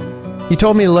 He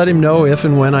told me to let him know if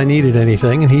and when I needed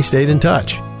anything, and he stayed in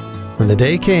touch. When the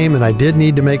day came and I did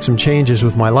need to make some changes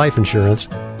with my life insurance,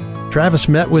 Travis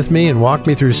met with me and walked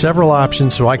me through several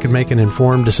options so I could make an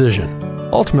informed decision.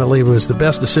 Ultimately, it was the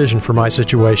best decision for my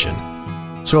situation.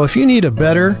 So if you need a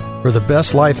better or the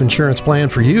best life insurance plan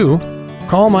for you,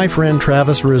 call my friend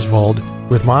Travis Risvold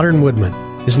with Modern Woodmen.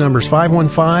 His number's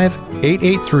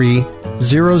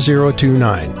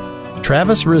 515-883-0029.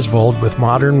 Travis Risvold with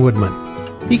Modern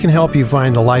Woodmen. He can help you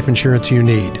find the life insurance you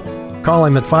need. Call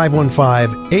him at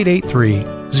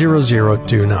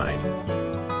 515-883-0029.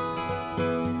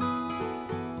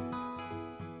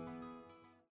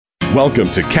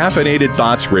 Welcome to Caffeinated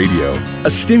Thoughts Radio,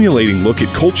 a stimulating look at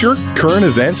culture, current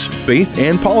events, faith,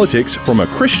 and politics from a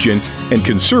Christian and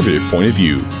conservative point of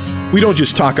view. We don't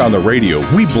just talk on the radio,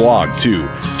 we blog too.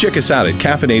 Check us out at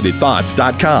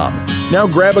caffeinatedthoughts.com. Now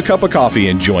grab a cup of coffee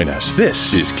and join us.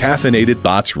 This is Caffeinated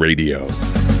Thoughts Radio.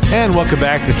 And welcome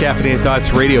back to Caffeinated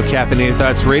Thoughts Radio. Caffeinated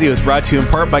Thoughts Radio is brought to you in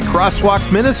part by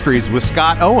Crosswalk Ministries with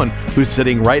Scott Owen, who's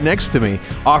sitting right next to me,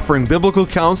 offering biblical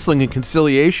counseling and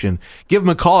conciliation. Give him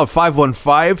a call at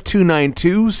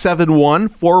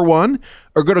 515-292-7141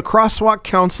 or go to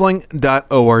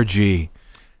crosswalkcounseling.org.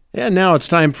 And now it's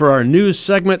time for our news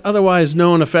segment, otherwise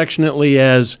known affectionately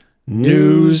as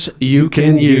News You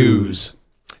Can Use.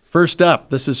 First up,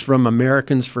 this is from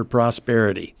Americans for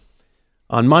Prosperity.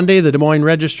 On Monday, the Des Moines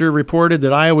Register reported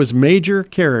that Iowa's major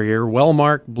carrier,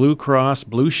 Wellmark Blue Cross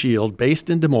Blue Shield, based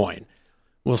in Des Moines,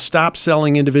 will stop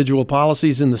selling individual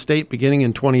policies in the state beginning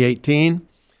in 2018.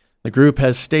 The group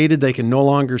has stated they can no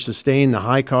longer sustain the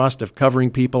high cost of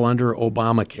covering people under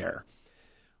Obamacare.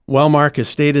 Wellmark has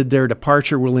stated their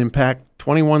departure will impact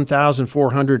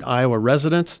 21,400 Iowa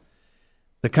residents.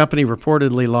 The company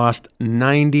reportedly lost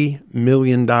 $90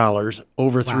 million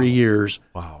over 3 years,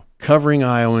 covering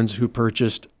Iowans who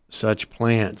purchased such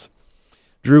plans.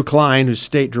 Drew Klein, who's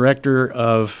state director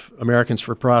of Americans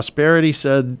for Prosperity,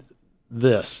 said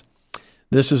this: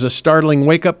 "This is a startling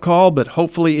wake-up call, but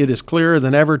hopefully it is clearer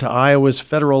than ever to Iowa's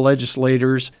federal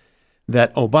legislators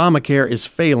that Obamacare is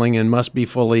failing and must be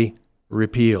fully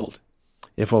repealed.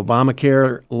 If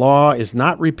Obamacare law is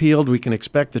not repealed, we can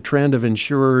expect the trend of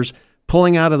insurers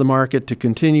pulling out of the market to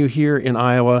continue here in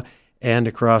Iowa and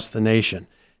across the nation."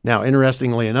 Now,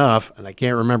 interestingly enough, and I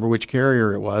can't remember which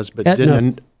carrier it was, but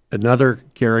didn't another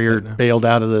carrier bailed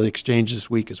out of the exchange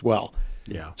this week as well.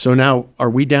 Yeah. So now,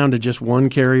 are we down to just one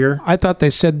carrier? I thought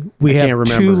they said we I have can't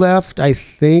remember. 2 left, I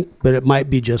think, but it might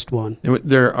be just one.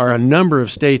 There are a number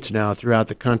of states now throughout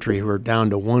the country who are down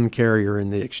to one carrier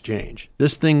in the exchange.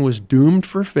 This thing was doomed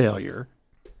for failure,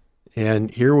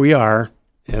 and here we are,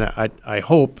 and I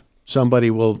hope somebody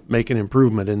will make an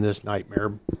improvement in this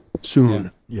nightmare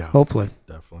soon. Yeah. Hopefully.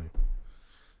 Definitely.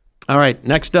 All right,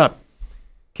 next up,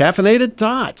 Caffeinated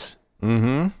Thoughts.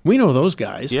 Mm-hmm. We know those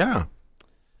guys. Yeah.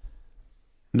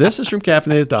 This is from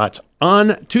Caffeinated Thoughts.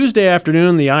 On Tuesday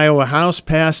afternoon, the Iowa House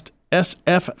passed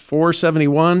SF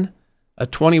 471, a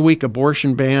 20-week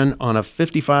abortion ban on a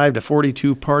 55 to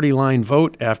 42 party line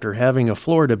vote after having a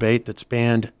floor debate that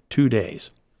spanned 2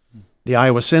 days. The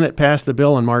Iowa Senate passed the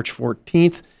bill on March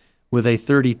 14th with a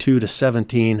 32 to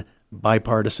 17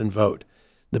 bipartisan vote.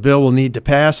 The bill will need to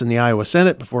pass in the Iowa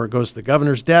Senate before it goes to the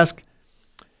governor's desk.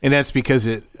 And that's because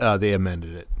they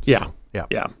amended it. Yeah. So,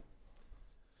 Yeah.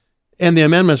 And the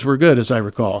amendments were good, as I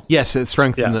recall. Yes, it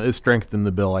strengthened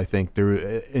the bill. I think there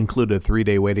included a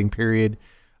 3-day waiting period,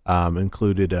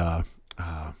 included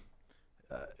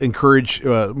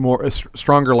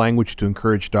stronger language to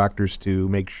encourage doctors to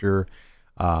make sure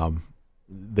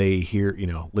they hear,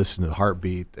 listen to the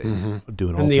heartbeat, do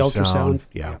an And the ultrasound. ultrasound.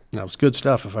 Yeah. That was good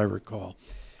stuff, if I recall.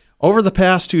 Over the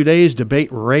past 2 days, debate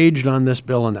raged on this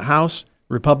bill in the House.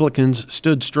 Republicans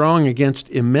stood strong against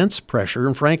immense pressure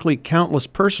and, frankly, countless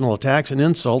personal attacks and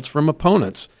insults from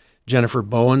opponents. Jennifer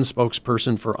Bowen,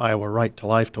 spokesperson for Iowa Right to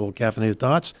Life, told Caffeinated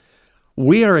Thoughts,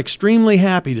 "We are extremely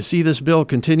happy to see this bill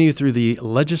continue through the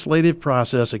legislative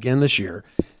process again this year,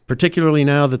 particularly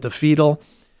now that the fetal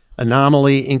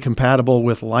anomaly incompatible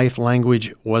with life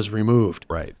language was removed.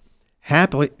 Right.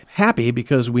 Happy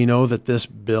because we know that this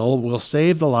bill will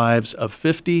save the lives of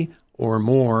 50 or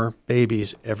more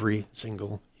babies every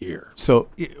single year." So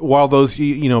while those,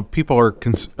 people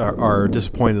are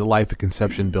disappointed the life at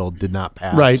conception bill did not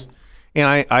pass. Right. And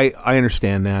I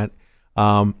understand that.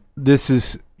 This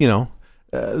is,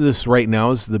 this right now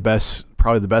is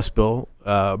probably the best bill.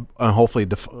 And hopefully,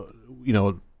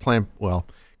 Planned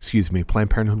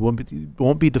Parenthood won't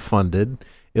be defunded.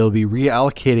 It'll be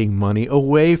reallocating money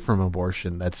away from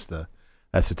abortion. That's the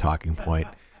talking point.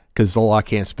 Because the law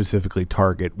can't specifically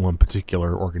target one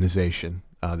particular organization.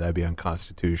 That'd be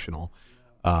unconstitutional.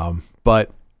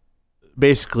 But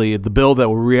basically, the bill that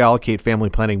will reallocate family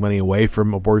planning money away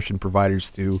from abortion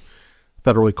providers to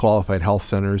federally qualified health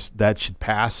centers, that should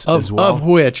pass as well. Of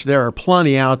which there are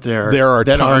plenty out there. There are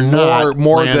that are not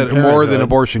more Planned than Parenthood.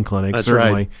 abortion clinics, That's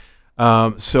certainly.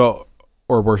 Right.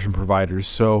 Or abortion providers.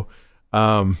 So,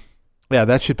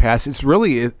 that should pass. It's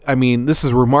really, this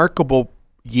is a remarkable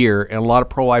year and a lot of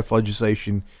pro-life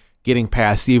legislation getting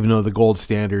passed, even though the gold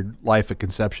standard life at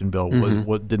conception bill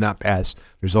did not pass.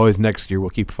 There's always next year.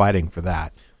 We'll keep fighting for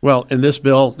that. Well, in this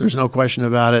bill, there's no question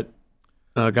about it.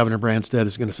 Governor Branstad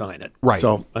is going to sign it. Right.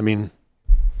 So,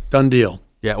 done deal.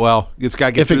 Yeah, well, it's got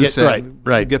to get through the Senate.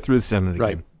 Right. Get through the Senate again.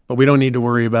 Right. But we don't need to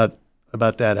worry about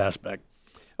that aspect.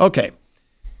 Okay.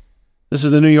 This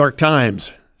is the New York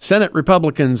Times. Senate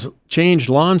Republicans changed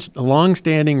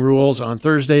long-standing rules on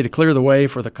Thursday to clear the way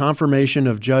for the confirmation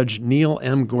of Judge Neil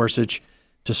M. Gorsuch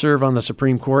to serve on the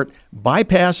Supreme Court,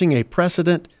 bypassing a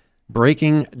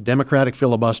precedent-breaking Democratic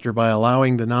filibuster by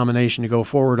allowing the nomination to go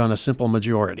forward on a simple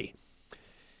majority.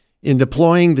 In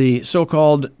deploying the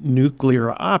so-called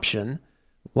nuclear option,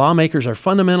 lawmakers are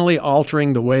fundamentally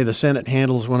altering the way the Senate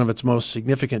handles one of its most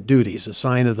significant duties, a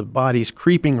sign of the body's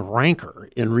creeping rancor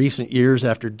in recent years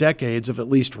after decades of at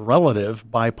least relative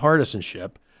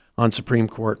bipartisanship on Supreme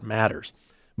Court matters.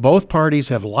 Both parties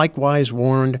have likewise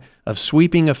warned of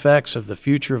sweeping effects of the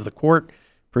future of the court,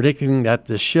 predicting that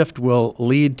the shift will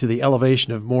lead to the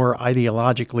elevation of more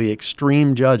ideologically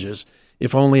extreme judges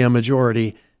if only a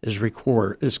majority is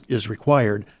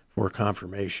required for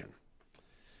confirmation.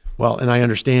 Well, and I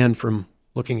understand from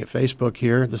looking at Facebook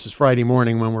here, this is Friday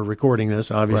morning when we're recording this,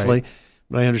 obviously, Right.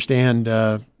 but I understand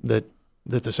that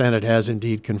the Senate has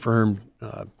indeed confirmed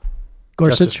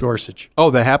Gorsuch? Justice Gorsuch.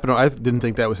 Oh, that happened. I didn't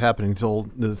think that was happening until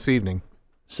this evening.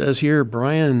 Says here,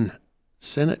 Brian,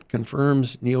 Senate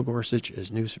confirms Neil Gorsuch as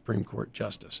new Supreme Court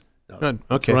Justice. No, Good.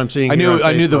 that's Okay. what I'm seeing I here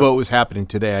on knew the Facebook. vote was happening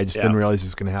today. I just Yeah. didn't realize it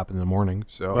was going to happen in the morning.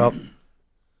 So, Well,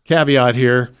 caveat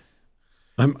here.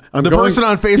 I'm the going- person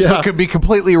on Facebook Yeah. could be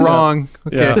completely wrong.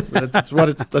 Yeah, Okay. that's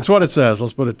what it says.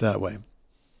 Let's put it that way.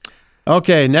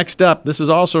 Okay, next up, this is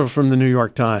also from the New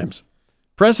York Times.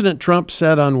 President Trump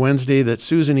said on Wednesday that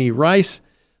Susan E. Rice,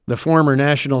 the former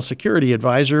national security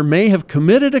advisor, may have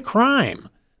committed a crime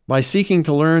by seeking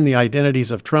to learn the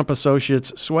identities of Trump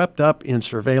associates swept up in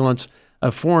surveillance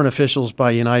of foreign officials by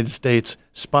United States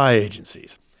spy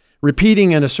agencies,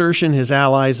 repeating an assertion his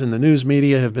allies in the news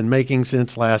media have been making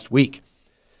since last week.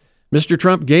 Mr.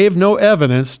 Trump gave no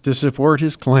evidence to support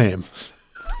his claim.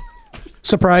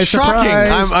 Surprise, Shocking.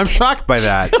 surprise. I'm shocked by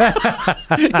that.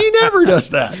 He never does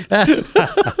that.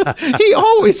 He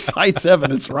always cites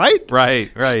evidence, right?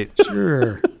 Right.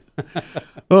 Sure.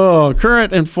 Oh,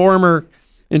 current and former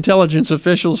intelligence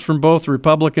officials from both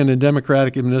Republican and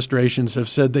Democratic administrations have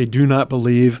said they do not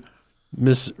believe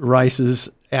Ms. Rice's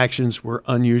actions were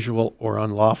unusual or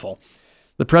unlawful.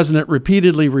 The president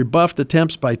repeatedly rebuffed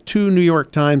attempts by 2 New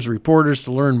York Times reporters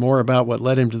to learn more about what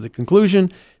led him to the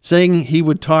conclusion, saying he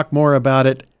would talk more about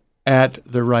it at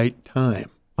the right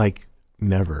time. Like,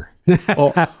 never.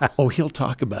 He'll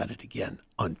talk about it again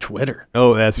on Twitter.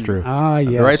 Oh, that's true. Yes.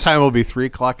 The right time will be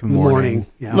 3:00 in the morning.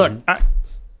 Yeah. Look,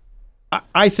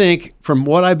 I think from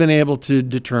what I've been able to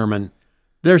determine,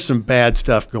 there's some bad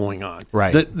stuff going on.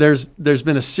 Right. There's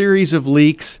been a series of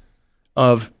leaks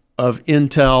of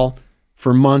intel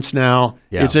for months now.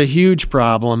 Yeah. It's a huge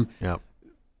problem. Yep.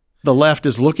 The left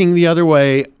is looking the other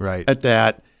way Right. at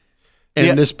that. And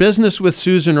Yeah. this business with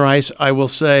Susan Rice, I will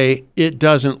say, it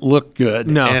doesn't look good.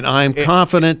 No. And I'm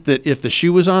confident that if the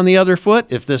shoe was on the other foot,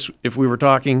 if we were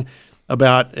talking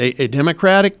about a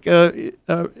Democratic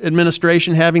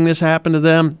administration having this happen to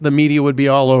them, the media would be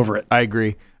all over it. I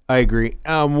agree.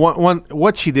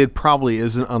 What she did probably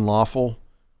isn't unlawful.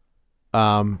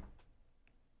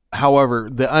 However,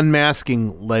 the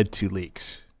unmasking led to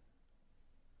leaks.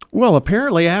 Well,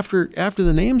 apparently after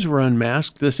the names were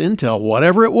unmasked, this intel,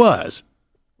 whatever it was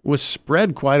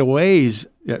spread quite a ways.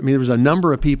 I mean, there was a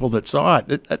number of people that saw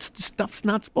it. That stuff's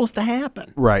not supposed to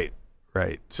happen. Right.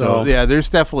 So yeah, there's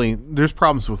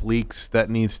problems with leaks that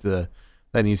needs to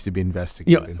be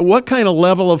investigated. What kind of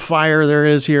level of fire there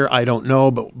is here, I don't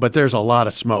know, but there's a lot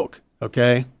of smoke.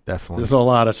 Okay, Definitely. there's a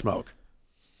lot of smoke.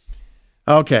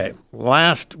 Okay,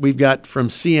 last we've got from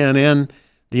CNN.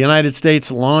 The United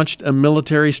States launched a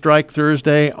military strike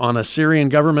Thursday on a Syrian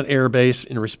government airbase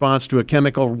in response to a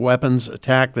chemical weapons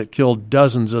attack that killed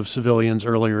dozens of civilians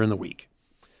earlier in the week.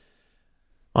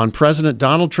 On President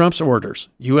Donald Trump's orders,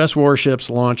 U.S. warships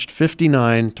launched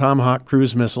 59 Tomahawk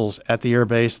cruise missiles at the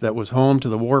airbase that was home to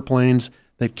the warplanes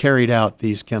that carried out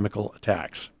these chemical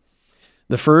attacks.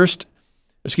 The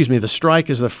strike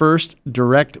is the first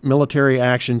direct military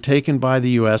action taken by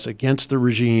the U.S. against the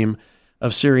regime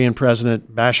of Syrian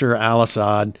President Bashar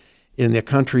al-Assad in the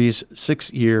country's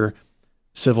 6-year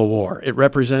civil war. It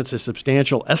represents a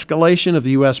substantial escalation of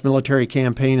the U.S. military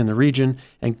campaign in the region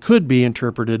and could be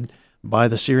interpreted by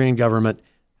the Syrian government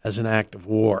as an act of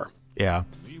war. Yeah.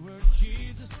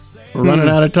 We're running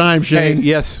out of time, Hey, Shane.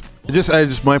 yes.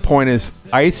 Just my point is,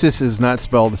 ISIS is not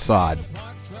spelled Assad.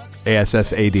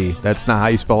 ASSAD. That's not how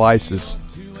you spell ISIS.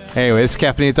 Anyway, it's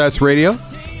Caffeinated Thoughts Radio.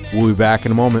 We'll be back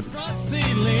in a moment.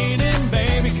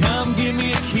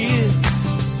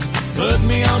 Put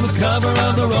me on the cover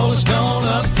of the Rolling Stone,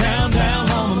 uptown, down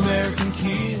home, American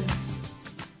kids.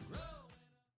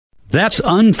 That's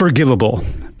unforgivable.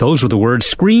 Those were the words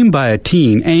screamed by a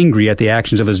teen angry at the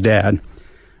actions of his dad.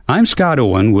 I'm Scott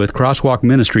Owen with Crosswalk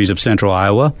Ministries of Central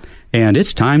Iowa, and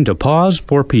it's time to pause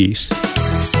for peace.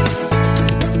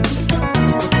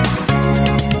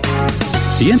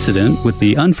 The incident with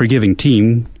the unforgiving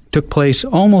teen took place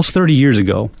almost 30 years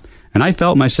ago, and I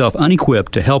felt myself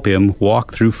unequipped to help him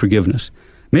walk through forgiveness.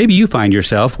 Maybe you find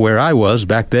yourself where I was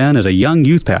back then as a young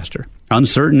youth pastor,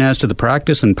 uncertain as to the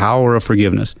practice and power of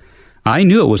forgiveness. I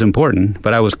knew it was important,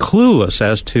 but I was clueless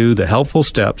as to the helpful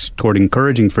steps toward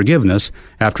encouraging forgiveness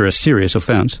after a serious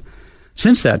offense.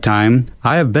 Since that time,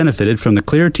 I have benefited from the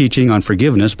clear teaching on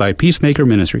forgiveness by Peacemaker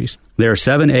Ministries. Their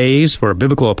 7 A's for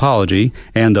biblical apology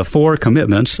and the 4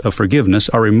 commitments of forgiveness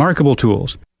are remarkable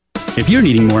tools. If you're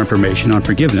needing more information on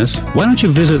forgiveness, why don't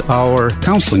you visit our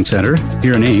counseling center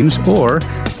here in Ames or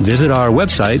visit our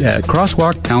website at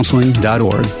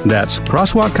crosswalkcounseling.org. That's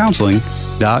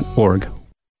crosswalkcounseling.org.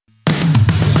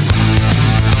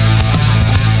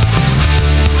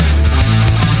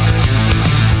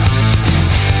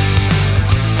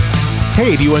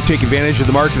 Hey, do you want to take advantage of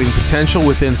the marketing potential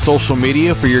within social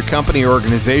media for your company or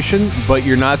organization, but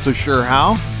you're not so sure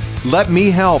how? Let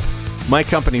me help. My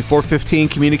company, 415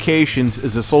 Communications,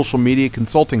 is a social media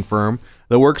consulting firm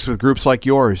that works with groups like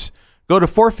yours. Go to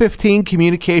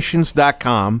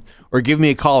 415communications.com or give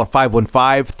me a call at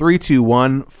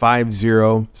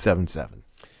 515-321-5077.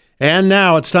 And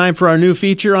now it's time for our new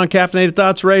feature on Caffeinated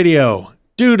Thoughts Radio.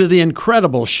 Due to the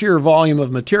incredible sheer volume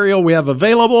of material we have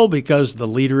available, because the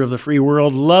leader of the free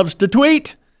world loves to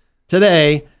tweet,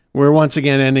 today we're once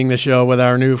again ending the show with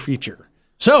our new feature.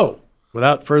 So,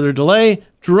 without further delay,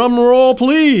 drum roll,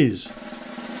 please.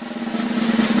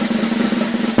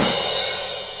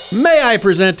 May I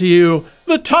present to you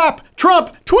the top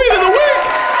Trump tweet of the week?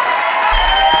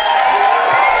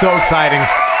 So exciting.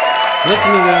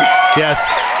 Listen to this. Yes.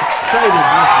 Excited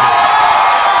listeners.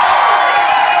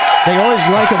 They always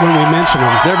like it when we mention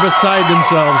them. They're beside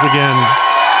themselves again.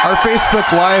 Our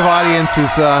Facebook Live audience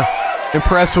is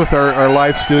impressed with our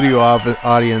live studio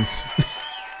audience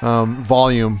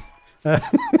volume. Hey,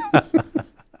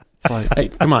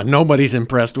 come on. Nobody's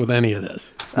impressed with any of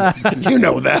this. You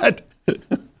know that.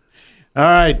 All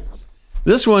right.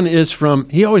 This one is from,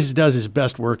 he always does his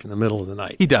best work in the middle of the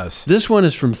night. He does. This one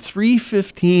is from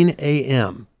 3:15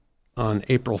 a.m. on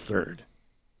April 3rd.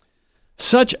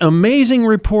 Such amazing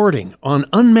reporting on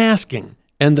unmasking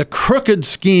and the crooked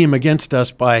scheme against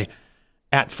us by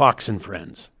 @Fox and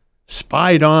Friends.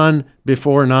 Spied on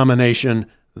before nomination,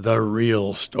 the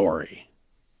real story.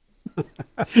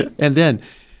 And then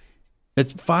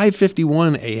it's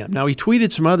 5:51 a.m. Now, he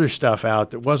tweeted some other stuff out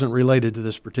that wasn't related to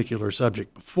this particular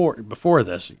subject before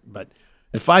this, but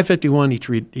at 5:51 he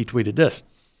tweeted this.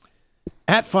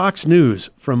 At Fox News,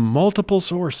 from multiple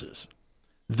sources,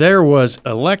 there was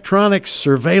electronic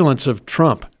surveillance of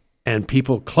Trump and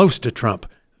people close to Trump.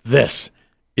 This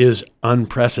is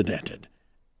unprecedented.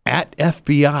 At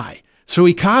FBI. So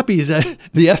he copies the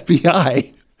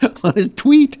FBI on his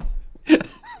tweet.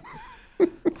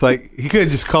 It's like he could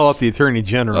just call up the Attorney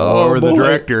General or the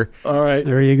director. All right.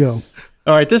 There you go.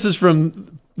 All right. This is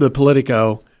from the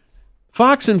Politico.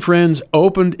 Fox and Friends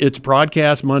opened its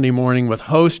broadcast Monday morning with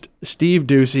host Steve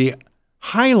Doocy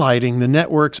highlighting the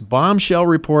network's bombshell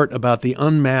report about the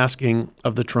unmasking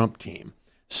of the Trump team.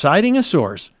 Citing a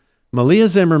source, Malia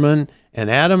Zimmerman and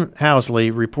Adam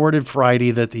Housley reported Friday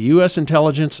that the U.S.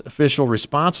 intelligence official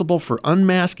responsible for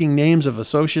unmasking names of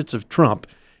associates of Trump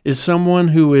is someone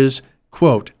who is,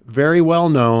 quote, very well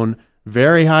known,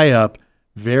 very high up,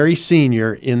 very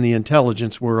senior in the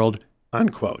intelligence world,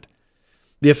 unquote.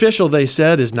 The official, they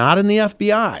said, is not in the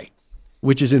FBI,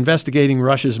 which is investigating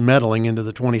Russia's meddling into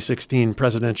the 2016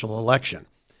 presidential election,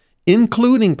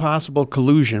 including possible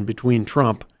collusion between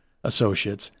Trump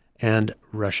associates and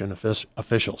Russian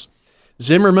officials.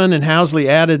 Zimmerman and Housley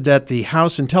added that the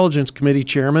House Intelligence Committee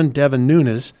chairman, Devin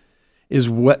Nunes,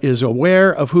 is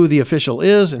aware of who the official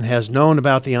is and has known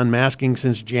about the unmasking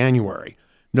since January,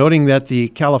 noting that the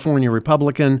California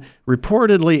Republican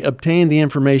reportedly obtained the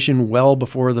information well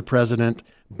before the president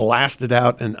blasted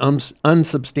out an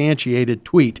unsubstantiated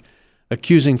tweet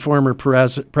accusing former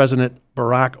President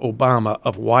Barack Obama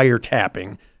of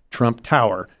wiretapping Trump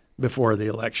Tower before the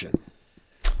election.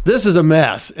 This is a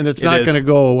mess, and it's not going to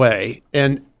go away.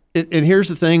 And here's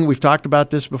the thing. We've talked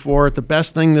about this before. The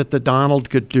best thing that the Donald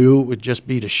could do would just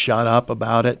be to shut up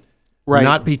about it, right?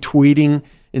 Not be tweeting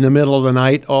in the middle of the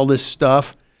night all this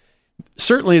stuff.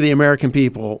 Certainly the American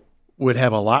people would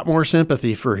have a lot more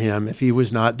sympathy for him if he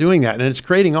was not doing that. And it's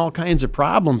creating all kinds of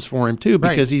problems for him, too,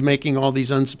 because he's making all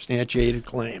these unsubstantiated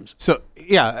claims. So,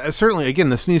 yeah, certainly, again,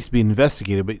 this needs to be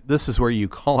investigated, but this is where you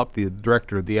call up the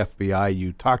director of the FBI,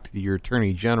 you talk to your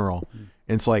attorney general,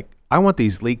 and it's like, I want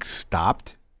these leaks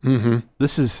stopped.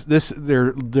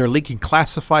 Mm-hmm. They're leaking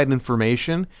classified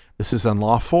information. This is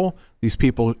unlawful. These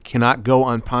people cannot go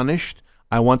unpunished.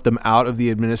 I want them out of the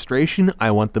administration.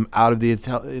 I want them out of the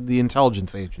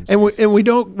intelligence agencies. And we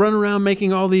don't run around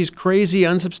making all these crazy,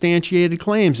 unsubstantiated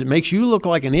claims. It makes you look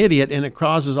like an idiot, and it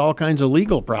causes all kinds of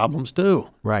legal problems, too.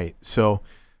 Right. So,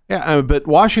 yeah, but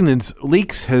Washington's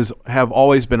leaks have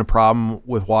always been a problem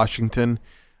with Washington.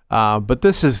 But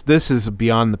this is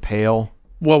beyond the pale.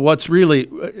 Well, what's really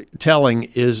telling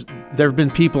is there have been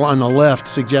people on the left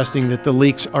suggesting that the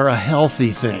leaks are a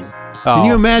healthy thing. Can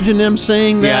you imagine them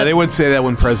saying that? Yeah, they would say that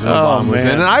when President Obama was in.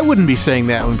 And I wouldn't be saying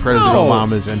that when President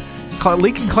Obama's in.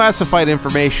 Leaking classified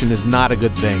information is not a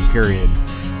good thing, period.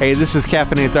 Hey, this is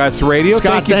Caffeinated Thoughts Radio.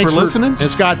 Scott, thank you for listening.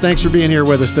 And Scott, thanks for being here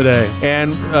with us today.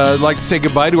 And I'd like to say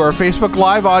goodbye to our Facebook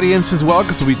Live audience as well,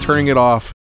 because we'll be turning it off